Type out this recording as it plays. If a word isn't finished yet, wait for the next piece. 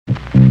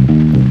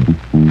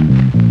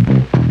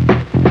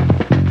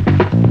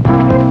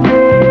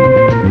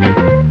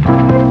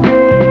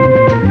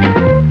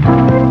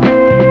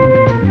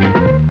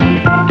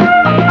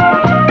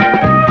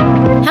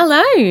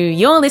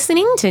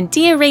listening to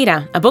Dear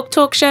Reader, a book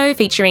talk show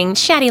featuring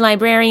chatty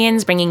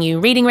librarians bringing you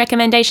reading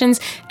recommendations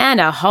and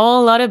a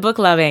whole lot of book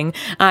loving.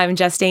 I'm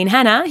Justine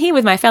Hanna, here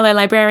with my fellow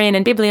librarian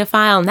and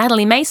bibliophile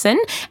Natalie Mason,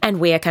 and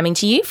we are coming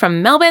to you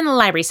from Melbourne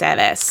Library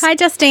Service. Hi,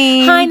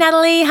 Justine. Hi,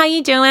 Natalie. How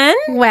you doing?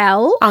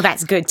 Well. Oh,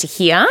 that's good to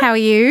hear. How are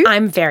you?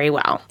 I'm very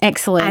well.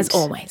 Excellent. As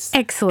always.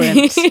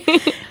 Excellent.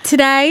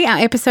 Today, our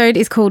episode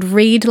is called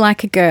Read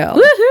Like a Girl.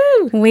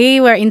 Woohoo! We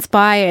were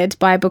inspired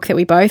by a book that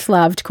we both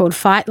loved called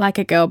Fight Like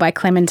a Girl by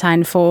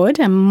Clementine Ford,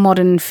 a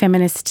modern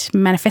feminist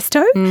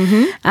manifesto.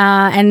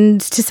 And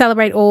to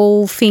celebrate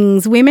all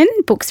things women,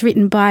 books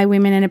written by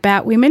women and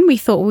about women, we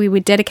thought we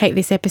would dedicate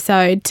this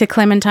episode to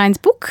Clementine's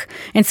book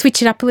and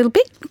switch it up a little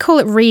bit, call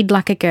it Read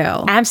Like a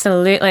Girl.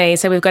 Absolutely.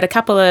 So we've got a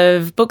couple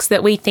of books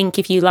that we think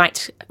if you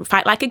liked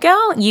Fight Like a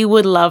Girl, you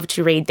would love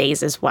to read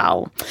these as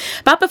well.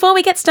 But before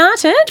we get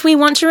started, we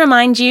want to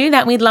remind you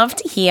that we'd love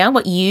to hear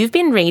what you've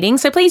been reading.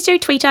 So please do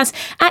tweet us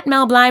at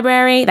Melb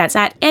Library, that's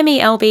at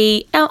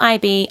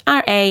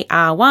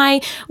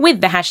MELBLIBRARY,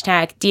 with the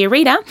hashtag Dear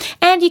Reader.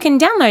 And you can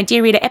download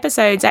Dear Reader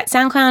episodes at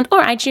SoundCloud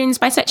or iTunes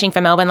by searching for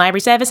Melbourne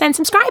Library Service and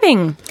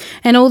subscribing.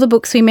 And all the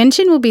books we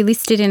mention will be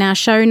listed in our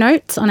show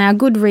notes on our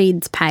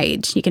Goodreads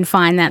page. You can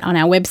find that on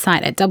our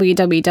website at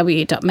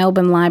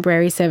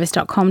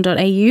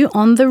www.melbournelibraryservice.com.au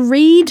on the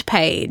Read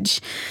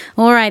page.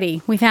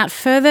 Alrighty, without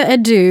further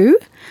ado,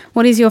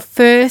 what is your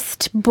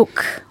first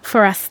book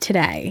for us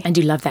today? I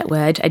do love that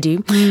word. I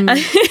do.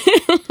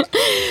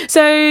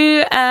 So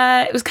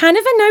it was kind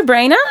of a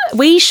no-brainer.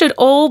 We Should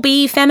All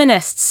Be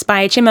Feminists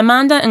by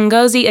Chimamanda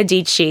Ngozi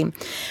Adichie.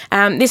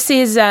 This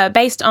is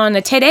based on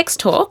a TEDx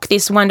talk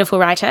this wonderful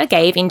writer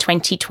gave in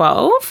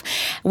 2012.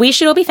 We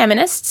Should All Be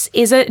Feminists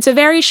it's a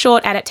very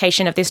short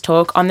adaptation of this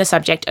talk on the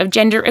subject of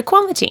gender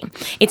equality.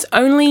 It's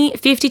only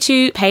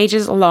 52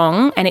 pages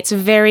long and it's a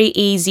very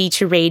easy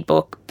to read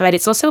book, but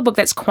it's also a book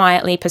that's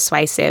quietly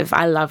persuasive.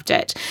 I loved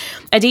it.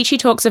 Adichie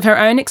talks of her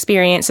own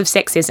experience of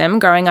sexism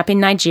growing up in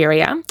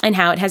Nigeria and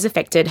how it has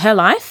affected her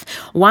life,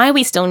 why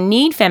we still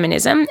need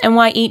feminism, and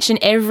why each and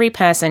every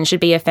person should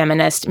be a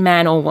feminist,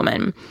 man or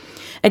woman.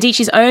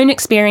 Adichie's own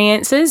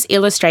experiences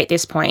illustrate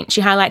this point.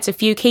 She highlights a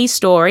few key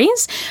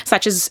stories,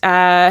 such as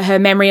her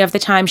memory of the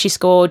time she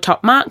scored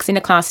top marks in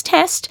a class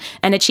test,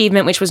 an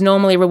achievement which was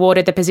normally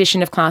rewarded the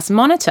position of class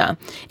monitor,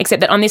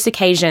 except that on this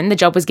occasion, the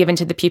job was given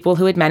to the pupil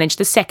who had managed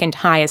the second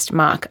highest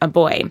mark, a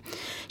boy.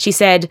 She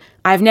said,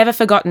 "I've never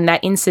forgotten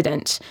that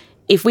incident.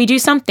 If we do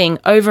something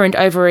over and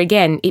over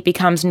again, it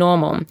becomes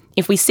normal.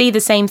 If we see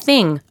the same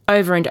thing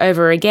over and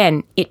over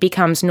again, it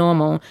becomes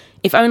normal.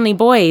 If only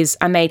boys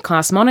are made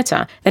class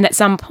monitor, then at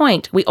some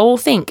point we all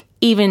think,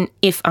 even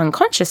if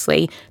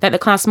unconsciously, that the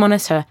class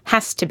monitor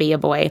has to be a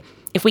boy.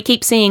 If we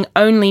keep seeing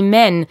only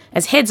men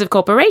as heads of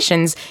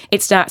corporations,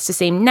 it starts to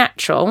seem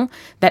natural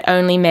that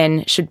only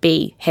men should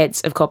be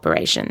heads of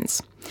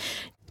corporations."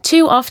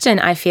 Too often,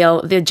 I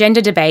feel, the gender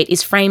debate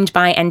is framed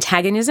by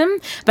antagonism,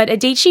 but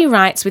Adichie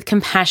writes with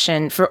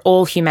compassion for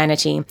all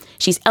humanity.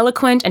 She's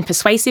eloquent and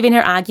persuasive in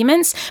her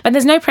arguments, but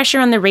there's no pressure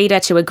on the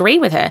reader to agree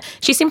with her.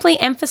 She simply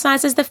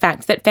emphasises the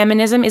fact that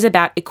feminism is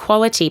about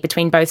equality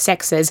between both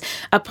sexes,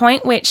 a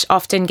point which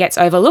often gets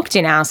overlooked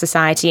in our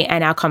society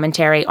and our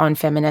commentary on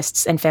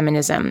feminists and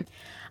feminism.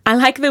 I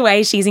like the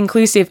way she's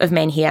inclusive of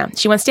men here.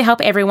 She wants to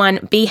help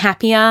everyone be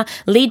happier,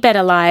 lead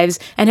better lives,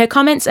 and her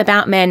comments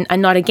about men are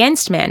not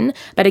against men,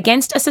 but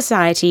against a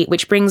society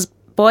which brings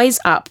boys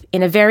up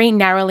in a very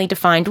narrowly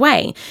defined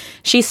way.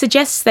 She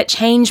suggests that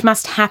change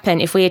must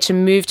happen if we are to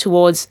move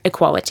towards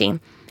equality.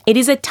 It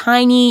is a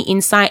tiny,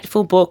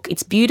 insightful book.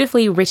 It's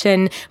beautifully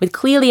written with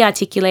clearly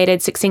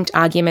articulated, succinct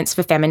arguments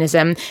for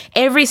feminism.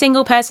 Every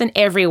single person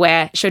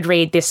everywhere should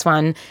read this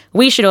one.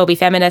 We Should All Be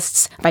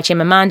Feminists by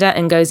Chimamanda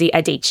Ngozi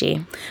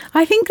Adichie.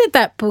 I think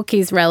that book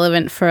is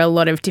relevant for a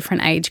lot of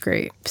different age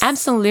groups.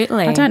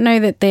 Absolutely. I don't know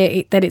that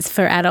it's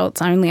for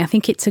adults only. I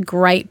think it's a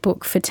great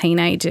book for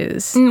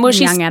teenagers and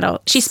young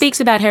adults. She speaks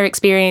about her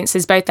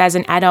experiences both as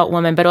an adult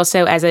woman but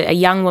also as a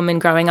young woman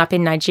growing up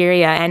in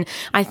Nigeria, and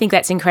I think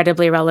that's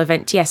incredibly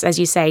relevant, yes, as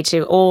you say,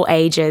 to all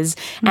ages.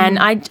 And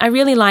I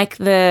really like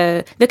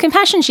the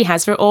compassion she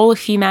has for all of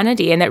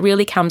humanity, and that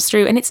really comes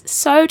through. And it's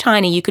so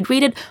tiny. You could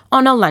read it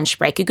on a lunch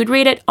break. You could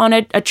read it on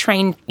a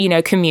train,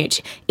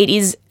 commute.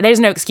 There's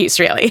no excuse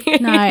really.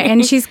 No,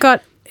 and she's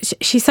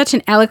such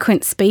an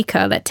eloquent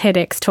speaker. That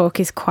TEDx talk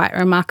is quite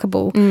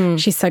remarkable.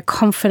 She's so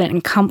confident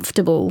and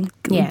comfortable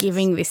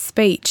giving this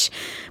speech.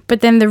 But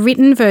then the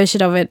written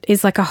version of it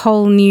is like a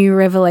whole new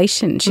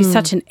revelation. She's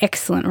such an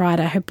excellent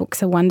writer. Her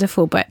books are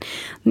wonderful, but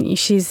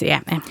she's,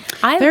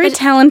 very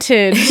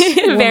talented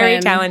woman. Very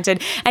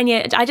talented. And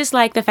yet I just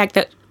like the fact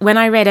that when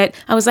I read it,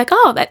 I was like,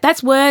 oh,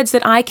 that's words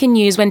that I can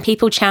use when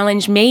people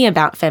challenge me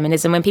about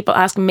feminism, when people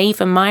ask me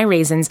for my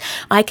reasons.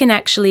 I can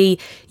actually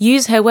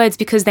use her words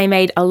because they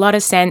made a lot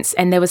of sense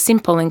and they were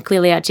simple and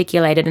clearly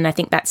articulated. And I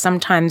think that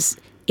sometimes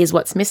is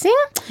what's missing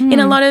in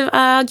a lot of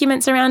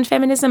arguments around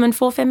feminism and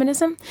for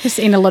feminism. Just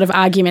in a lot of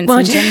arguments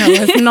in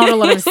general. There's not a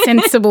lot of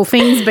sensible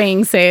things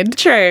being said.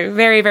 True.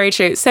 Very, very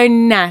true. So,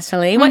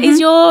 Natalie, what is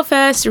your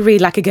first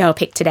Read Like a Girl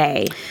pick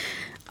today?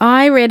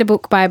 I read a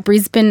book by a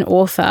Brisbane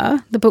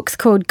author. The book's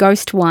called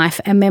Ghost Wife,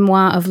 a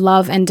memoir of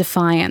love and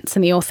defiance,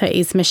 and the author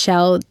is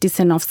Michelle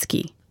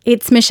Disanovsky.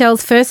 It's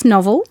Michelle's first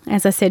novel.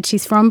 As I said,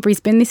 she's from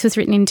Brisbane. This was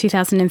written in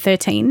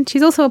 2013.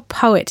 She's also a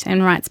poet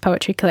and writes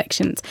poetry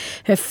collections.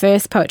 Her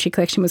first poetry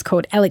collection was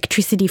called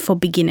Electricity for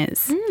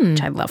Beginners,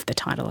 which I love the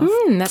title of.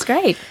 That's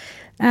great.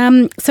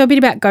 So a bit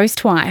about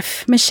Ghost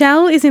Wife.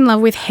 Michelle is in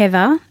love with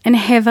Heather and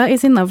Heather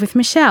is in love with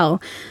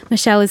Michelle.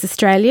 Michelle is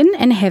Australian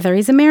and Heather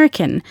is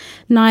American.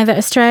 Neither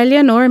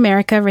Australia nor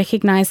America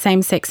recognise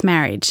same-sex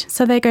marriage,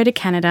 so they go to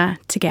Canada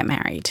to get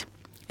married.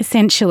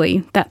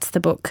 Essentially, that's the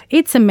book.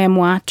 It's a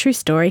memoir, true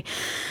story.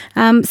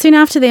 Soon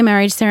after their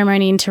marriage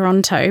ceremony in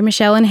Toronto,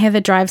 Michelle and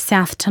Heather drive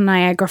south to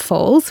Niagara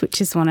Falls,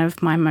 which is one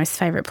of my most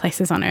favourite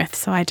places on earth.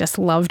 So I just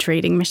loved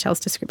reading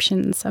Michelle's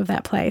descriptions of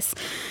that place.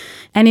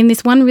 And in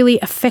this one really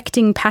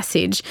affecting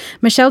passage,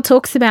 Michelle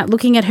talks about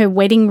looking at her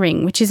wedding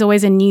ring, which is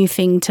always a new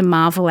thing to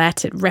marvel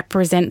at. It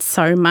represents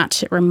so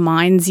much. It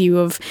reminds you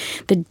of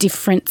the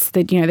difference,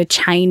 the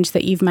change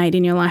that you've made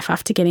in your life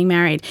after getting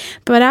married.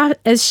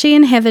 But as she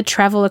and Heather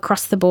travel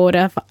across the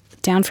border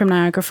down from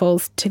Niagara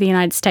Falls to the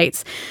United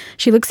States,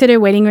 she looks at her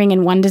wedding ring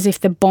and wonders if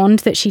the bond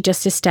that she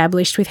just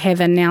established with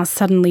Heather now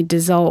suddenly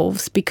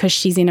dissolves because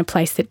she's in a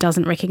place that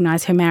doesn't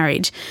recognise her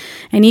marriage.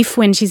 And if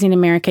when she's in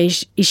America,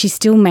 is she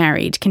still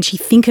married? Can she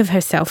think of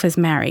herself as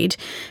married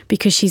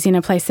because she's in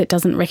a place that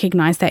doesn't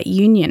recognise that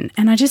union?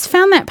 And I just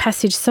found that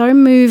passage so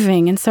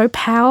moving and so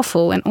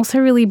powerful and also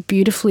really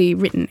beautifully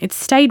written. It's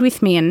stayed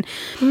with me and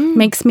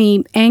makes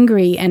me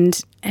angry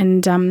and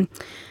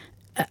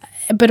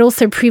but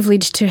also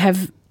privileged for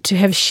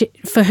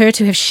her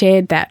to have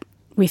shared that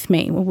with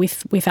me or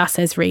with us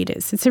as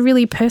readers. It's a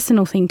really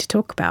personal thing to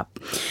talk about.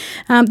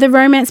 The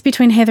romance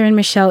between Heather and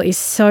Michelle is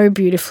so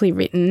beautifully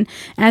written,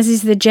 as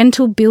is the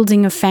gentle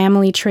building of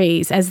family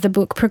trees as the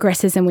book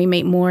progresses and we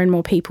meet more and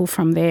more people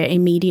from their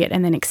immediate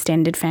and then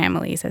extended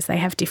families as they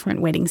have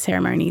different wedding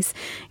ceremonies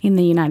in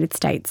the United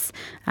States,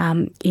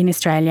 in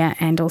Australia,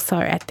 and also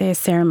at their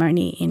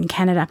ceremony in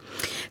Canada.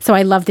 So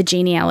I love the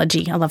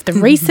genealogy. I love the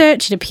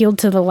research. It appealed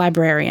to the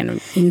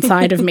librarian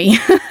inside of me.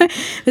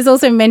 There's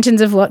also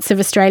mentions of lots of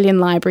Australian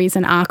libraries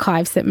and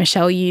archives that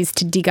Michelle used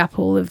to dig up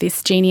all of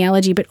this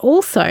genealogy, but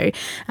also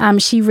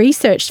she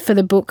researched for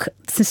the book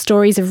some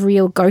stories of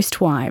real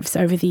ghost wives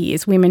over the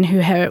years, women who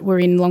were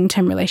in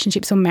long-term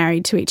relationships or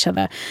married to each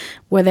other,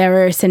 where they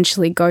were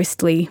essentially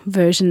ghostly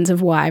versions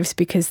of wives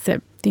because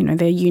their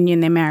union,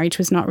 their marriage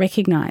was not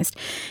recognised.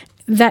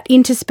 That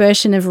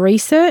interspersion of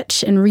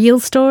research and real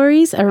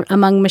stories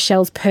among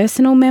Michelle's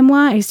personal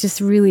memoir is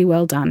just really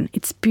well done.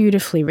 It's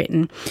beautifully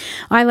written.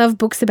 I love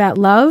books about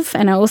love,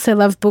 and I also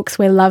love books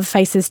where love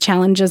faces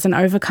challenges and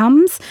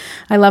overcomes.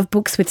 I love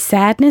books with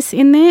sadness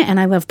in there, and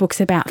I love books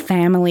about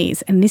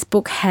families. And this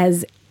book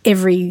has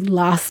every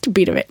last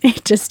bit of it.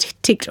 It just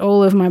ticked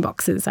all of my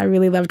boxes. I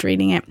really loved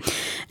reading it.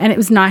 And it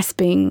was nice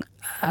being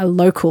a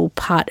local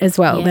part as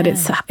well, that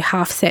it's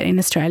half set in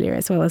Australia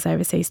as well as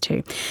overseas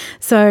too.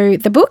 So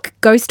the book,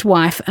 Ghost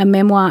Wife, a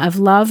memoir of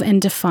love and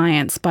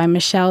defiance by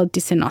Michelle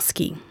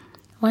Disanovsky.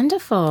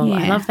 Wonderful. Yeah.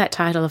 I love that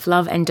title of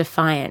Love and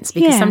Defiance,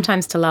 because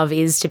sometimes to love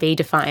is to be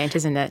defiant,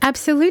 isn't it?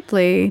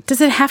 Absolutely.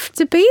 Does it have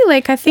to be?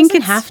 I think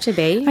it have to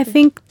be. I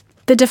think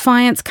the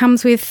defiance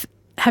comes with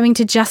having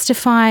to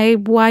justify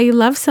why you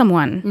love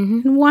someone.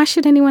 Mm-hmm. And why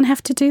should anyone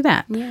have to do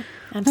that? Yeah,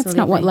 absolutely. That's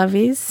not what love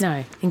is.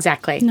 No,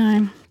 exactly.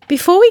 No.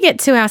 Before we get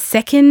to our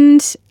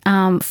second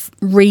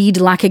read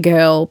like a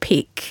girl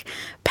pick,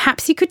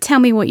 perhaps you could tell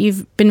me what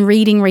you've been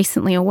reading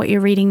recently or what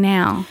you're reading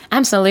now.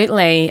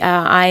 Absolutely.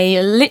 I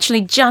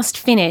literally just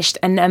finished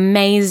an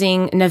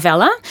amazing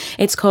novella.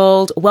 It's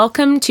called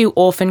Welcome to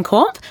Orphan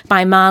Corp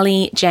by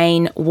Marley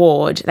Jane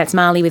Ward. That's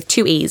Marley with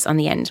 2 E's on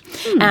the end.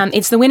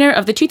 It's the winner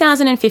of the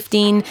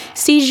 2015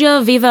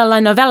 Seizure Viva la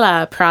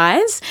Novella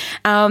Prize.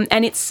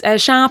 And it's a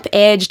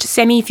sharp-edged,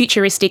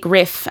 semi-futuristic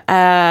riff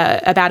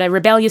about a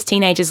rebellious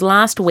teenager's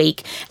last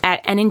week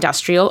at an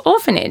industrial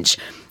orphanage.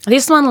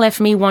 This one left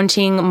me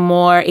wanting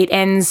more. It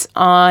ends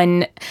on,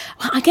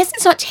 well, I guess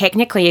it's not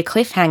technically a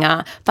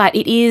cliffhanger, but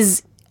it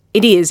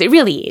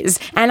really is.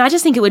 And I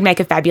just think it would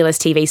make a fabulous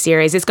TV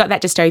series. It's got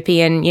that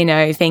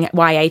dystopian, thing,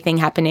 YA thing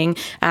happening.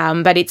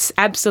 But it's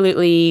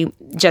absolutely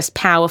just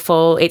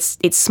powerful. It's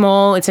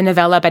small, it's a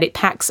novella, but it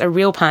packs a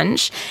real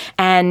punch.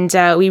 And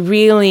we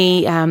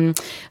really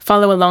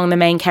follow along the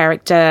main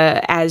character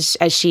as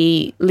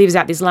she lives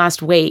out this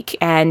last week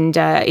and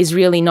is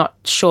really not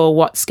sure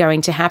what's going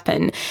to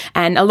happen.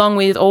 And along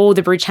with all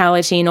the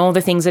brutality and all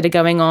the things that are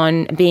going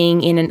on,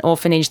 being in an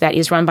orphanage that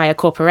is run by a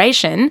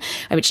corporation,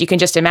 which you can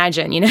just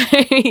imagine,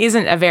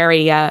 isn't a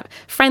very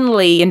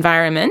friendly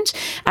environment.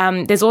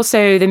 There's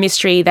also the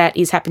mystery that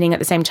is happening at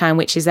the same time,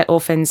 which is that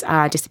orphans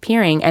are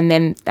disappearing and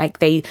then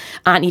they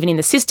aren't even in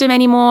the system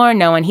anymore.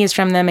 No one hears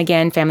from them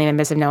again. Family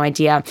members have no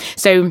idea.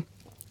 So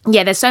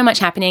yeah, there's so much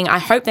happening. I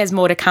hope there's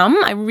more to come.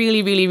 I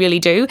really, really, really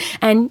do.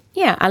 And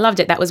yeah, I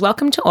loved it. That was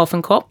Welcome to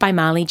Orphan Corp by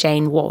Marley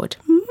Jane Ward.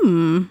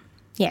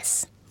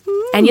 Yes.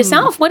 And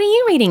yourself, what are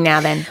you reading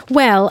now then?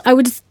 Well, I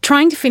was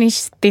trying to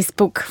finish this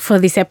book for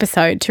this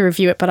episode to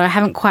review it, but I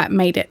haven't quite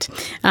made it.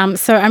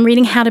 So I'm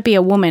reading How to Be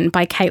a Woman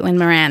by Caitlin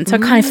Moran. So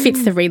it kind of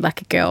fits the Read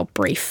Like a Girl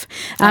brief.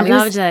 I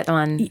loved that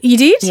one. You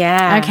did?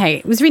 Yeah. Okay.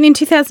 It was written in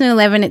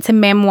 2011. It's a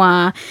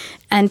memoir.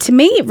 And to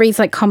me, it reads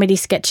like comedy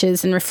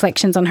sketches and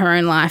reflections on her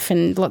own life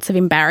and lots of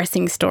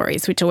embarrassing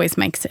stories, which always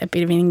makes it a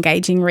bit of an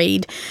engaging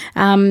read.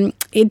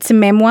 It's a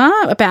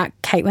memoir about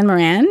Caitlin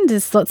Moran.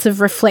 There's lots of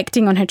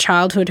reflecting on her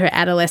childhood, her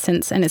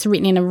adolescence, and it's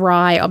written in a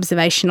wry,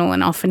 observational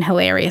and often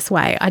hilarious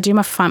way. I do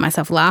find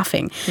myself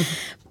laughing.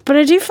 But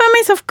I do find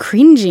myself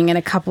cringing in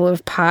a couple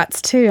of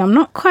parts too. I'm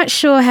not quite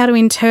sure how to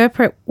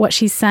interpret what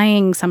she's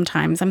saying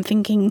sometimes. I'm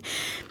thinking,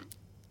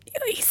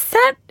 is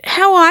that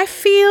how I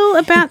feel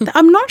about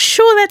I'm not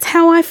sure that's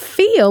how I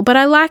feel, but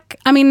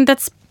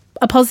that's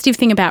a positive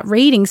thing about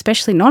reading,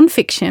 especially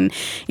nonfiction,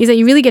 is that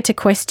you really get to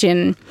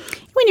question.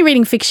 When you're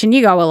reading fiction,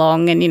 you go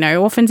along and,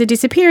 orphans are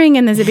disappearing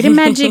and there's a bit of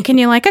magic and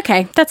you're like,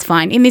 okay, that's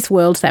fine. In this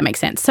world, that makes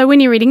sense. So when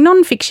you're reading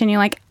nonfiction, you're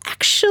like,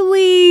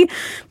 actually,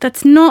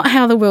 that's not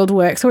how the world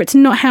works, or it's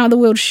not how the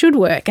world should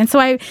work. And so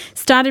I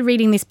started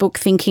reading this book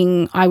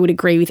thinking I would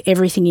agree with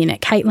everything in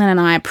it. Caitlin and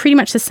I are pretty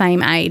much the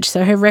same age.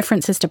 So her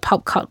references to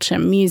pop culture,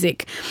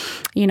 music,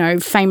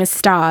 famous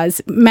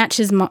stars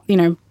matches,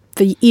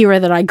 the era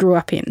that I grew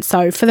up in.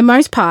 So for the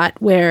most part,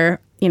 we're,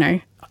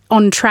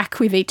 on track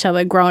with each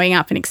other growing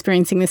up and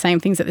experiencing the same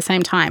things at the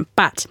same time.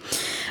 But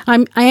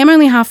I am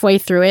only halfway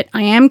through it.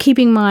 I am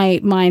keeping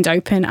my mind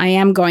open. I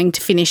am going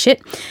to finish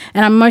it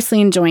and I'm mostly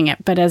enjoying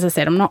it. But as I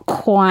said, I'm not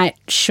quite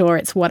sure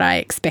it's what I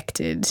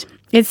expected.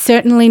 It's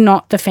certainly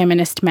not the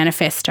feminist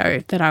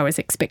manifesto that I was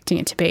expecting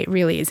it to be. It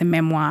really is a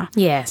memoir.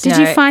 Yes. Did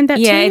you find that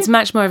too? Yeah, it's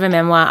much more of a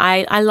memoir.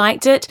 I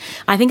liked it.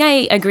 I think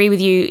I agree with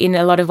you in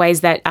a lot of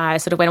ways that I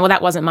sort of went, well,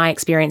 that wasn't my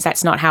experience.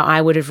 That's not how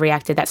I would have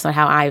reacted. That's not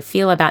how I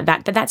feel about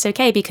that. But that's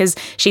okay because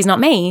she's not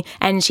me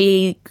and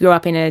she grew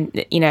up in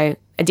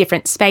a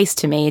different space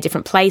to me, a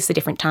different place, a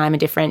different time, a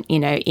different,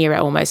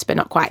 era almost, but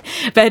not quite.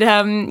 But,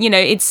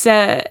 it's,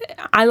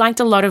 I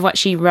liked a lot of what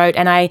she wrote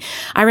and I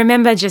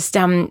remember just,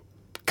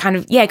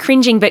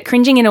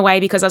 cringing in a way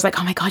because I was like,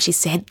 oh my God, she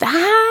said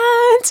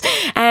that.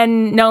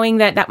 And knowing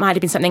that might have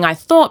been something I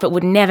thought but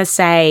would never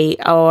say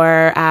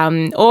or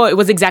it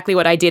was exactly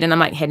what I did. And I'm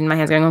like head in my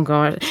hands going, oh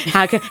God,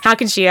 how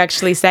can she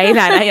actually say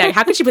that?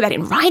 How could she put that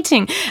in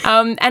writing?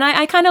 And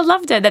I kind of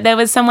loved it that there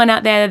was someone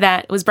out there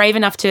that was brave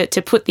enough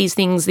to put these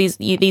things,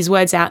 these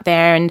words out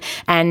there.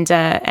 And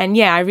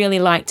I really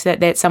liked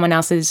that someone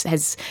else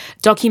has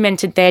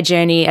documented their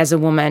journey as a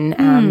woman.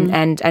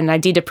 And I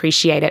did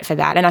appreciate it for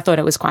that. And I thought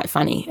it was quite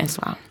funny as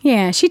well.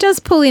 Yeah, she does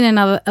pull in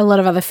a lot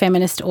of other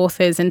feminist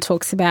authors and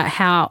talks about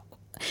how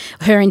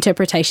her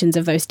interpretations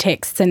of those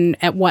texts and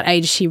at what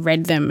age she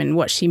read them and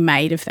what she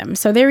made of them.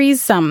 So there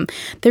is some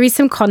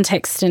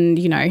context and,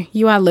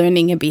 you are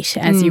learning a bit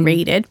as you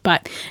read it,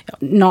 but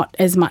not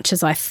as much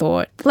as I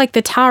thought. Like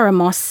the Tara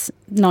Moss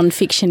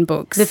non-fiction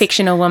books. The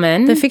Fictional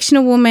Woman.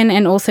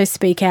 And also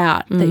Speak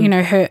Out.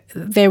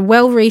 They're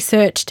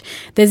well-researched.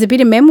 There's a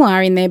bit of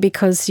memoir in there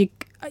because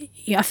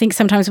I think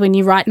sometimes when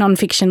you write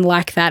nonfiction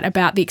like that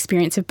about the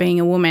experience of being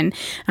a woman,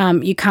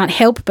 you can't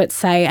help but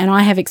say, and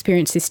I have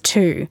experienced this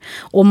too,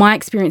 or my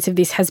experience of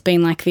this has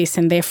been like this,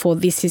 and therefore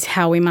this is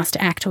how we must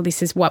act, or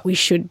this is what we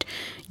should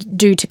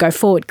do to go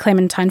forward.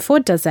 Clementine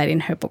Ford does that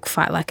in her book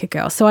Fight Like a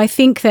Girl. So I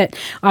think that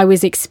I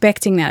was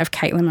expecting that of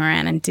Caitlin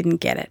Moran and didn't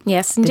get it.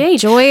 Yes, indeed.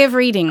 The joy of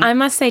reading. I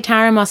must say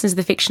Tara Moss's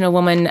The Fictional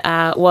Woman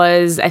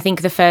was, I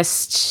think,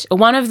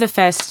 one of the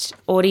first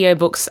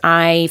audiobooks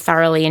I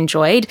thoroughly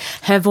enjoyed.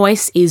 Her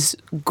voice is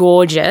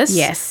gorgeous.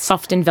 Yes.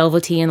 Soft and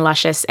velvety and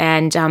luscious,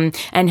 and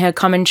her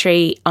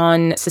commentary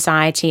on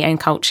society and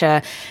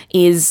culture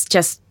is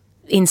just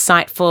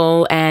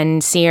insightful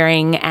and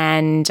searing,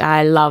 and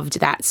I loved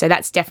that. So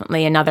that's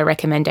definitely another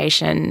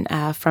recommendation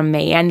from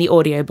me, and the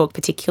audiobook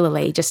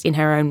particularly, just in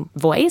her own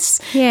voice,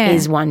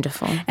 is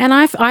wonderful. And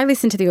I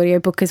listened to the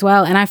audiobook as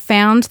well, and I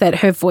found that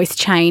her voice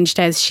changed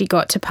as she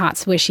got to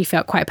parts where she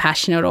felt quite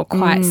passionate or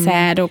quite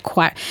sad or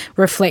quite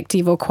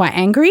reflective or quite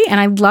angry,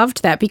 and I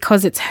loved that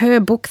because it's her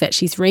book that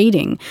she's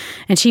reading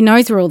and she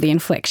knows where all the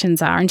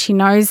inflections are and she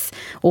knows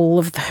all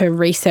of her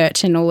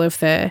research and all of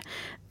the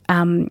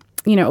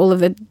all of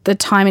the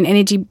time and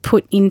energy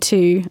put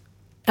into,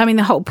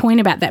 the whole point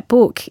about that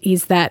book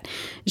is that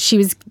she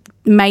was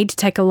made to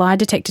take a lie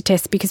detector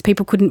test because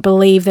people couldn't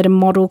believe that a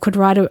model could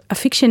write a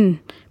fiction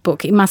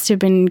book. It must have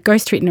been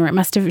ghostwritten,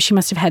 or she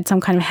must have had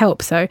some kind of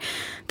help. So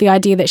the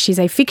idea that she's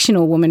a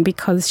fictional woman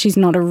because she's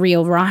not a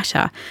real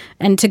writer,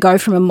 and to go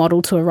from a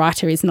model to a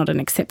writer is not an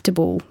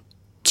acceptable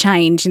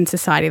change in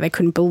society. They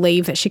couldn't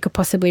believe that she could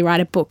possibly write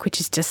a book,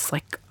 which is just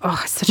like,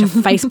 such a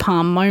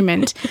facepalm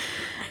moment.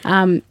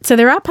 So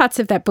there are parts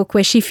of that book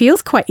where she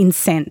feels quite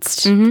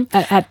incensed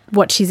at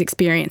what she's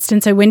experienced.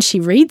 And so when she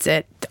reads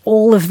it,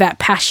 all of that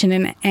passion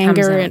and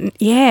anger and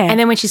And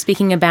then when she's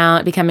speaking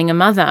about becoming a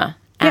mother,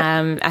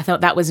 I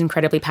thought that was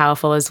incredibly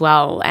powerful as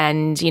well.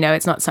 And,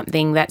 it's not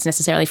something that's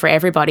necessarily for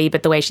everybody,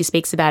 but the way she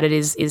speaks about it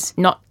is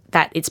not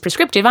that it's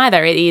prescriptive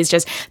either. It is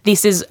just,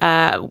 this is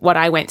what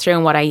I went through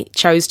and what I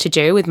chose to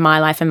do with my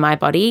life and my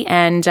body,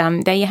 and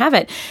there you have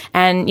it.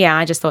 And yeah,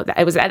 I just thought that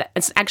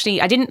it's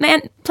actually, I didn't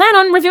plan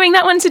on reviewing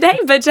that one today,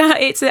 but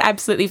it's an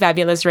absolutely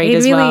fabulous read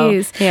as well. It really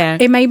is. Yeah.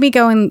 It made me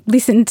go and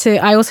listen to,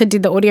 I also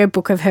did the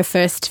audiobook of her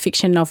first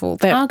fiction novel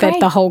that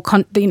the whole,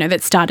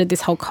 that started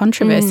this whole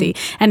controversy.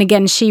 And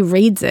again, she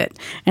reads it.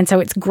 And so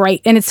it's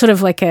great. And it's sort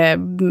of like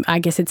I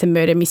guess it's a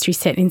murder mystery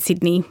set in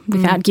Sydney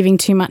without giving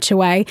too much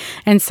away.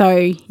 And so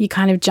you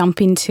kind of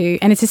jump into,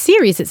 and it's a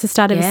series. It's the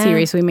start of a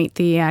series. We meet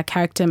the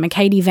character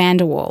Macady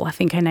Vanderwall, I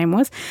think her name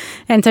was.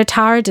 And so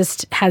Tara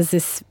just has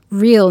this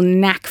real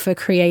knack for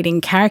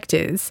creating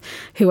characters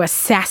who are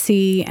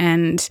sassy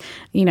and,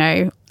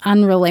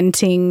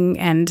 unrelenting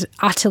and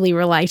utterly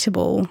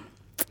relatable.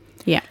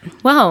 Yeah.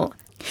 Well,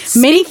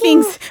 many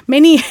things,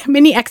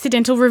 many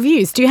accidental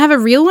reviews. Do you have a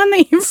real one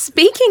that you've...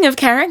 Speaking of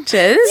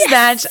characters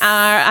that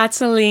are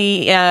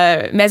utterly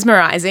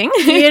mesmerising.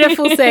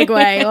 Beautiful segue.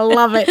 I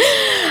love it.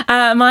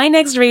 My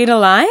next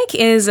read-alike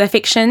is a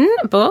fiction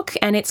book,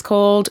 and it's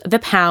called The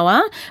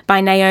Power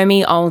by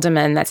Naomi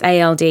Alderman. That's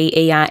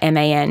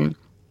Alderman.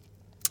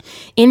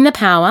 In The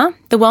Power,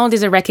 the world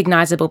is a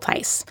recognisable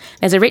place.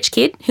 There's a rich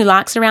kid who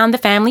larks around the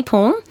family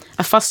pool,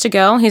 a foster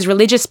girl whose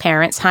religious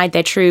parents hide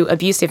their true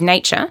abusive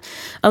nature,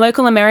 a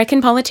local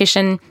American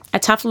politician, a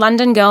tough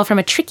London girl from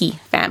a tricky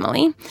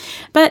family.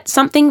 But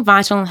something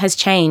vital has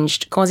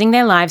changed, causing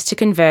their lives to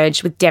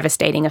converge with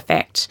devastating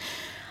effect.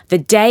 The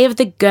day of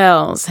the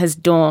girls has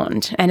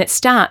dawned, and it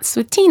starts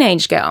with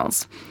teenage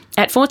girls.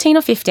 At 14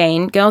 or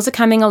 15, girls are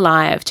coming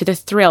alive to the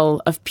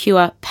thrill of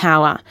pure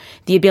power,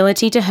 the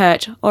ability to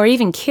hurt or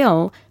even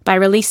kill by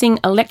releasing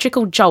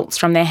electrical jolts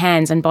from their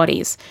hands and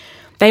bodies.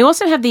 They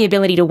also have the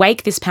ability to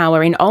wake this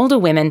power in older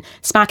women,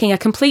 sparking a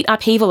complete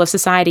upheaval of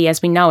society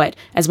as we know it,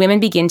 as women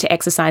begin to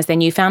exercise their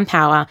newfound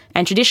power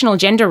and traditional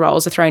gender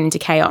roles are thrown into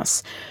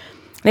chaos.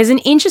 There's an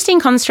interesting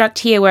construct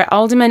here where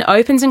Alderman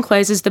opens and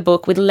closes the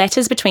book with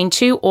letters between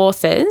two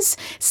authors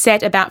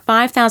set about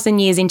 5,000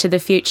 years into the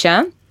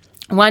future,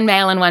 one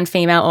male and one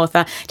female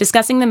author,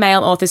 discussing the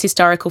male author's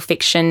historical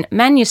fiction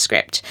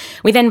manuscript.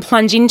 We then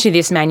plunge into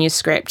this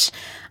manuscript.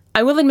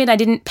 I will admit I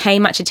didn't pay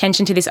much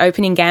attention to this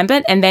opening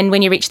gambit, and then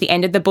when you reach the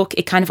end of the book,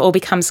 it kind of all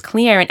becomes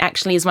clear and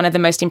actually is one of the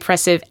most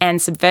impressive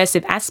and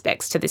subversive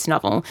aspects to this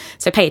novel.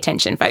 So pay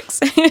attention, folks.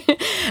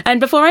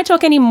 And before I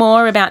talk any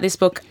more about this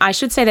book, I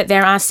should say that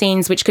there are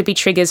scenes which could be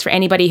triggers for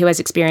anybody who has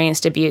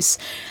experienced abuse.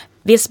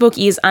 This book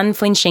is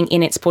unflinching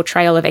in its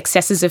portrayal of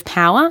excesses of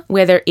power,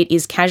 whether it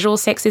is casual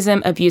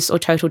sexism, abuse, or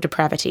total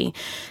depravity.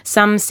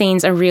 Some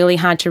scenes are really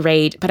hard to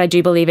read, but I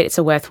do believe it's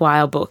a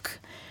worthwhile book.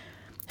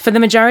 For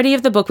the majority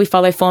of the book, we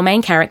follow four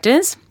main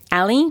characters.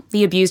 Allie,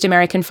 the abused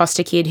American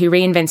foster kid who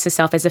reinvents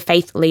herself as a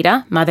faith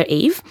leader, Mother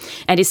Eve,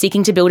 and is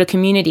seeking to build a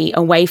community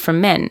away from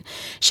men.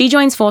 She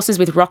joins forces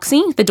with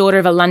Roxy, the daughter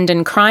of a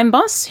London crime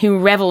boss who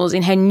revels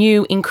in her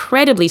new,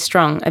 incredibly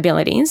strong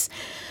abilities.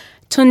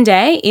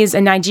 Tunde is a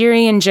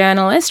Nigerian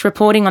journalist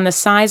reporting on the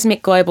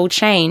seismic global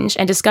change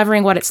and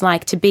discovering what it's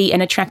like to be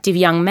an attractive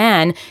young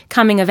man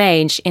coming of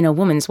age in a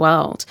woman's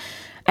world.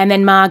 And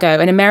then Margot,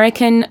 an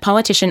American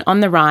politician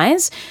on the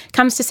rise,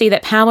 comes to see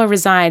that power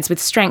resides with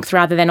strength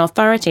rather than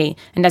authority,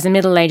 and as a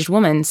middle-aged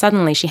woman,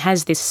 suddenly she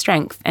has this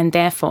strength and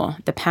therefore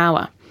the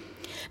power.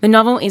 The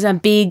novel is a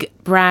big,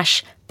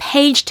 brash,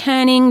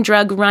 page-turning,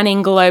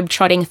 drug-running,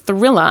 globe-trotting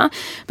thriller,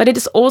 but it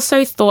is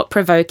also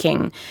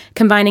thought-provoking,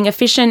 combining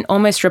efficient,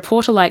 almost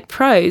reporter-like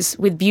prose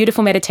with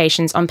beautiful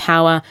meditations on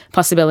power,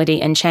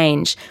 possibility and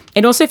change.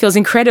 It also feels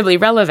incredibly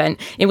relevant.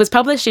 It was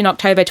published in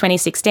October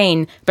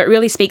 2016, but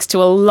really speaks to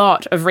a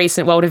lot of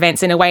recent world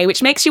events in a way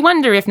which makes you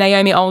wonder if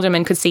Naomi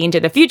Alderman could see into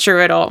the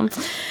future at all.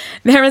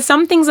 There are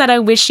some things that I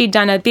wish she'd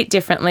done a bit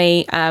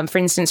differently. For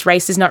instance,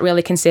 race is not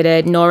really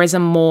considered, nor is a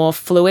more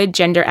fluid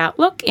gender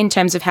outlook in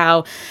terms of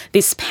how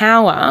this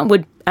power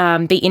would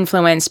be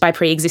influenced by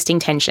pre-existing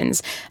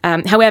tensions.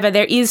 However,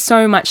 there is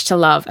so much to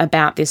love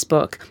about this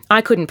book.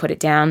 I couldn't put it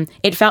down.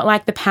 It felt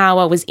like the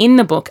power was in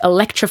the book,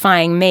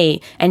 electrifying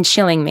me and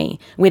chilling me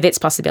with its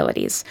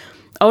possibilities.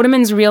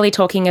 Alderman's really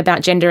talking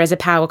about gender as a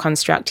power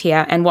construct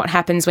here and what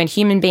happens when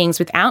human beings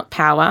without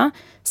power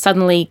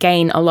suddenly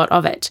gain a lot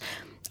of it.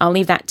 I'll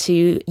leave that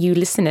to you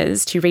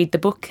listeners to read the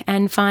book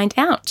and find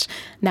out.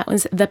 That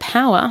was The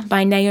Power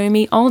by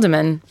Naomi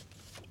Alderman.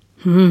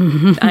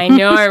 I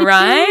know,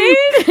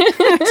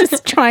 right?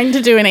 Just trying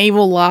to do an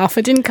evil laugh.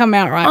 It didn't come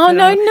out right. Oh,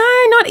 no,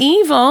 not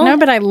evil. No,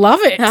 but I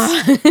love it.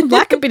 I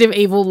like a bit of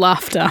evil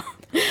laughter.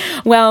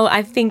 Well,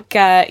 I think,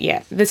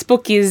 this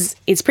book is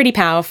pretty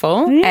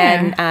powerful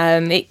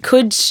and it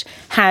could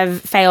have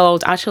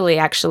failed utterly,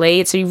 actually.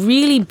 It's a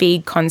really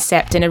big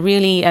concept and a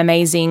really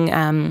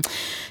amazing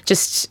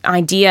just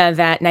idea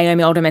that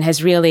Naomi Alderman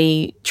has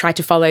really tried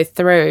to follow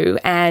through,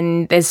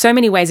 and there's so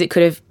many ways it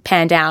could have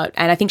panned out,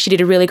 and I think she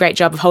did a really great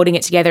job of holding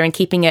it together and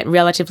keeping it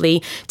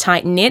relatively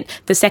tight-knit.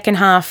 The second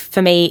half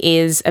for me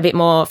is a bit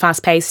more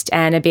fast-paced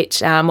and a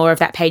bit more of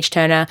that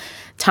page-turner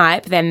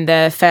type than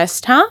the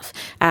first half,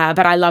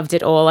 but I loved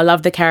it all. I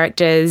loved the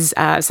characters.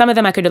 Some of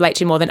them I could relate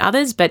to more than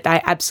others, but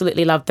I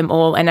absolutely loved them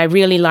all. And I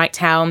really liked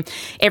how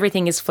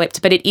everything is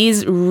flipped, but it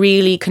is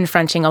really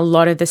confronting. A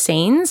lot of the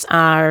scenes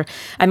are,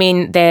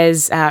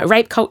 there's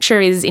rape culture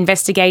is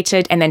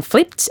investigated and then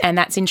flipped, and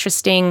that's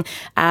interesting.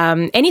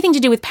 Anything to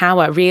do with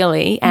power,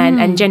 really,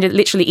 and gender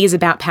literally is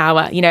about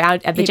power.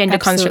 The gender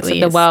constructs of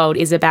the world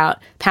is about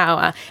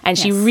power, and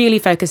she really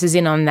focuses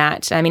in on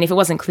that. If it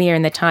wasn't clear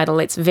in the title,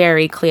 it's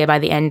very clear by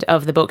the end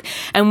of the book.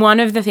 And one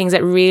of the things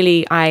that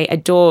really I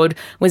adored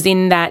was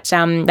in that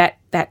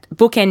that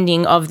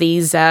bookending of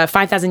these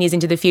 5,000 years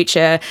into the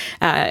future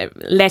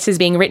letters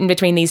being written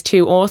between these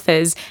two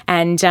authors,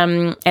 and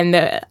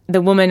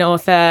the woman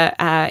author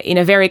in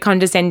a very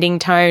condescending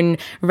tone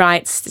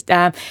writes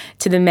to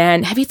the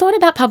man, "Have you thought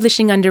about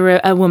publishing under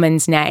a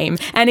woman's name?"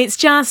 And it's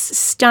just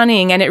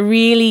stunning, and it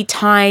really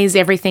ties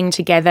everything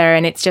together,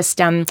 and it's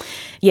just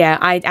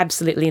I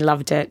absolutely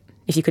loved it,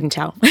 if you couldn't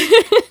tell.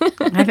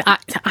 I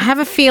have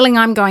a feeling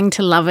I'm going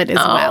to love it as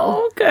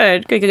well. Oh,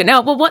 good.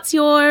 Now, what's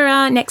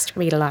your next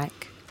read alike?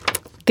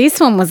 This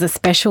one was a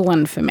special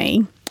one for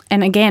me.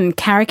 And again,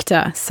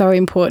 character, so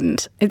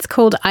important. It's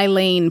called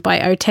Eileen by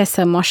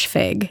Ottessa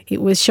Moshfegh.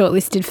 It was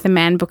shortlisted for the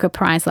Man Booker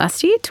Prize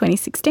last year,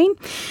 2016,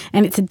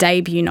 and it's a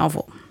debut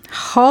novel.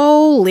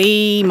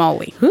 Holy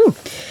moly. Ooh.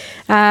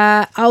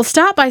 I'll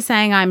start by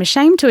saying I'm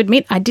ashamed to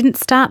admit I didn't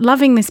start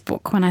loving this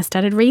book when I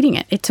started reading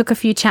it. It took a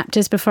few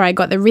chapters before I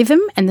got the rhythm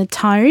and the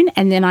tone,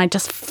 and then I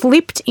just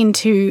flipped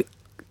into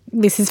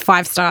this is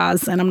 5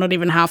 stars and I'm not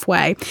even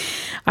halfway.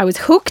 I was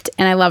hooked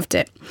and I loved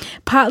it.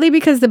 Partly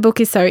because the book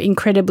is so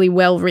incredibly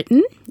well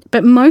written,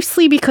 but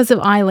mostly because of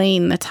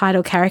Eileen, the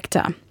title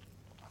character.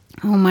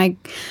 Oh my,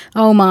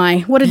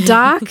 what a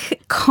dark,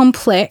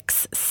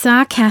 complex,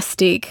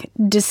 sarcastic,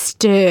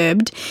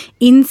 disturbed,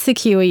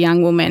 insecure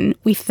young woman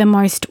with the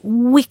most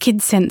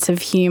wicked sense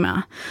of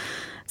humour.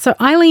 So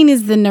Eileen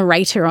is the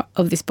narrator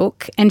of this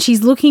book, and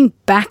she's looking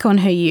back on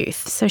her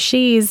youth. So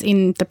she is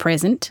in the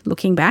present,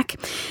 looking back,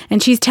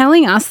 and she's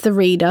telling us, the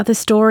reader, the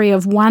story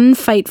of one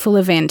fateful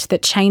event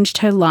that changed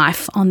her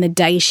life on the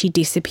day she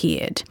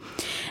disappeared.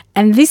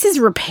 And this is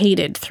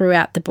repeated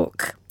throughout the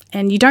book.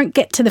 And you don't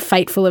get to the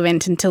fateful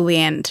event until the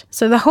end.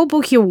 So the whole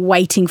book, you're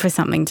waiting for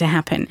something to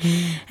happen.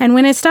 And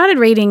when I started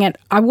reading it,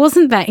 I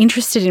wasn't that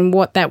interested in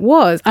what that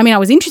was. I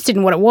was interested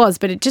in what it was,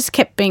 but it just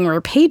kept being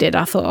repeated.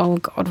 I thought, oh,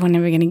 God, we're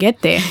never going to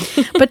get there.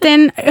 But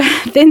then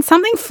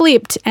something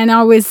flipped, and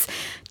I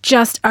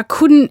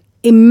couldn't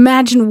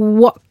imagine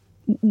what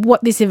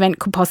this event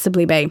could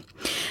possibly be.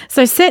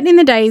 So set in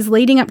the days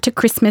leading up to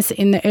Christmas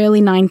in the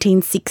early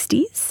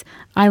 1960s,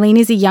 Eileen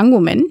is a young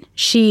woman.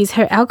 She's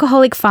her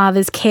alcoholic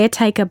father's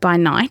caretaker by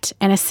night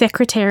and a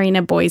secretary in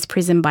a boys'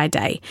 prison by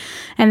day.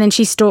 And then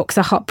she stalks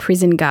a hot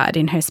prison guard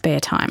in her spare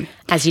time.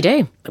 As you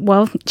do.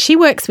 Well, she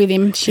works with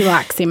him. She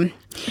likes him.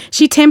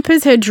 She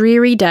tempers her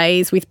dreary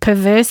days with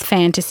perverse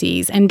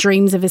fantasies and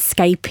dreams of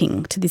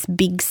escaping to this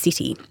big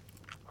city.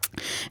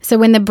 So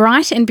when the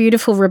bright and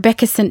beautiful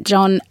Rebecca St.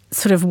 John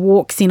sort of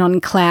walks in on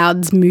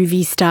clouds,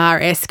 movie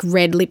star-esque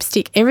red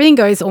lipstick, everything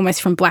goes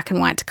almost from black and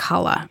white to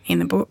colour in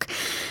the book.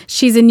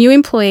 She's a new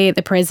employee at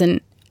the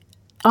present.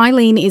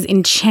 Eileen is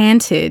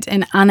enchanted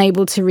and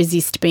unable to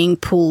resist being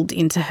pulled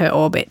into her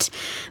orbit.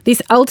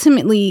 This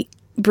ultimately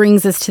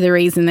brings us to the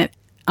reason that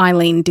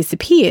Eileen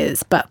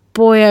disappears, but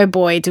boy, oh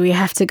boy, do we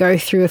have to go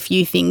through a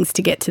few things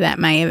to get to that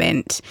May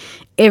event.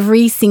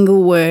 Every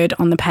single word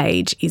on the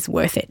page is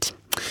worth it.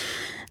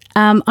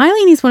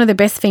 Eileen is one of the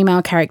best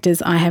female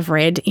characters I have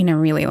read in a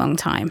really long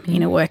time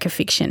in a work of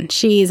fiction.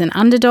 She is an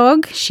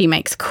underdog, she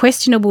makes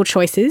questionable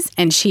choices,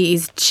 and she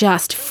is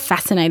just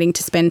fascinating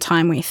to spend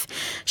time with.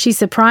 She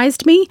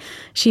surprised me,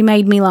 she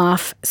made me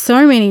laugh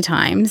so many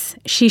times,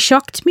 she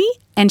shocked me,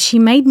 and she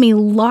made me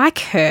like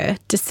her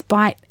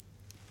despite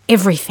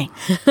everything.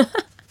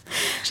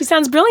 She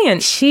sounds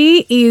brilliant.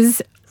 She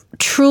is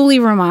truly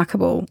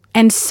remarkable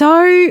and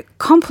so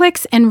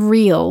complex and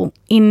real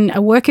in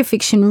a work of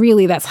fiction.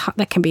 Really,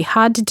 that can be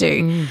hard to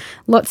do.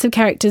 Lots of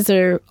characters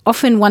are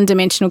often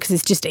one-dimensional because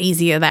it's just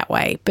easier that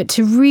way. But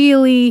to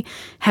really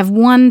have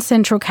one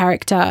central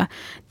character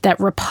that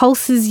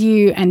repulses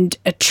you and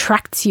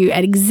attracts you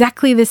at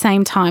exactly the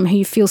same time, who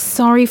you feel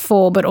sorry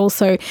for, but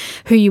also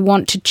who you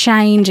want to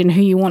change and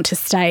who you want to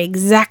stay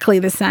exactly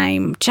the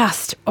same.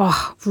 Just,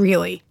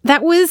 really.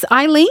 That was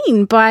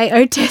Eileen by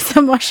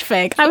Ottessa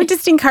Moshfegh. I would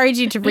just encourage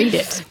you to read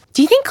it.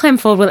 Do you think Clem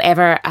Ford will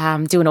ever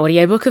do an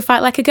audiobook of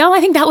Fight Like a Girl?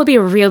 I think that would be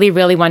really,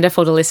 really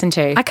wonderful to listen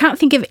to. I can't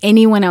think of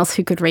anyone else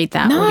who could read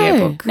that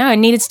audiobook. No, it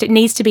needs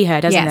to be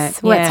heard, doesn't it?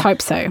 Yes, let's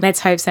hope so. Let's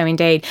hope so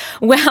indeed.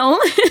 Well,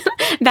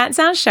 that's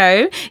our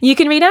show. You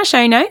can read our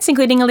show notes,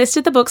 including a list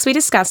of the books we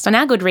discussed on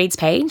our Goodreads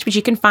page, which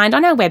you can find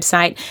on our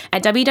website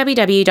at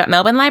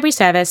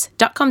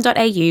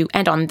www.melbournelibraryservice.com.au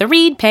and on the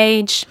read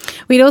page.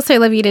 We'd also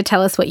love you to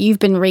tell us what you've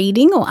been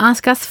reading or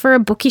ask us for a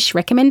bookish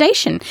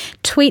recommendation.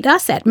 Tweet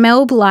us at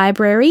Melb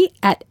Library me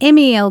at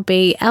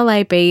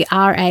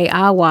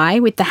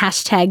MELBLABRARY with the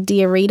hashtag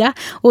Dear Reader,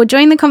 or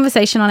join the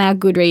conversation on our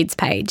Goodreads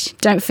page.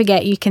 Don't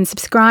forget you can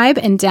subscribe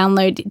and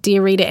download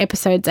Dear Reader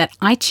episodes at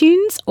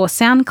iTunes or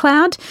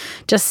SoundCloud.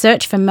 Just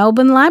search for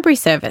Melbourne Library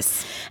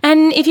Service.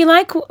 And if you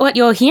like what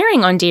you're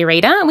hearing on Dear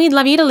Reader, we'd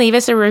love you to leave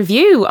us a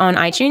review on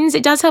iTunes.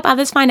 It does help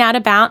others find out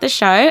about the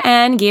show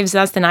and gives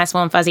us the nice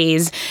warm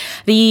fuzzies.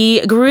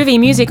 The groovy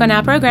music on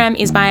our program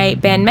is by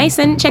Ben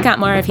Mason. Check out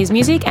more of his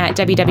music at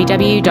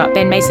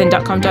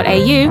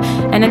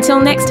www.benmason.com.au. And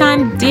until next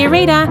time, dear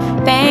reader,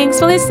 thanks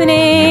for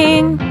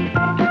listening.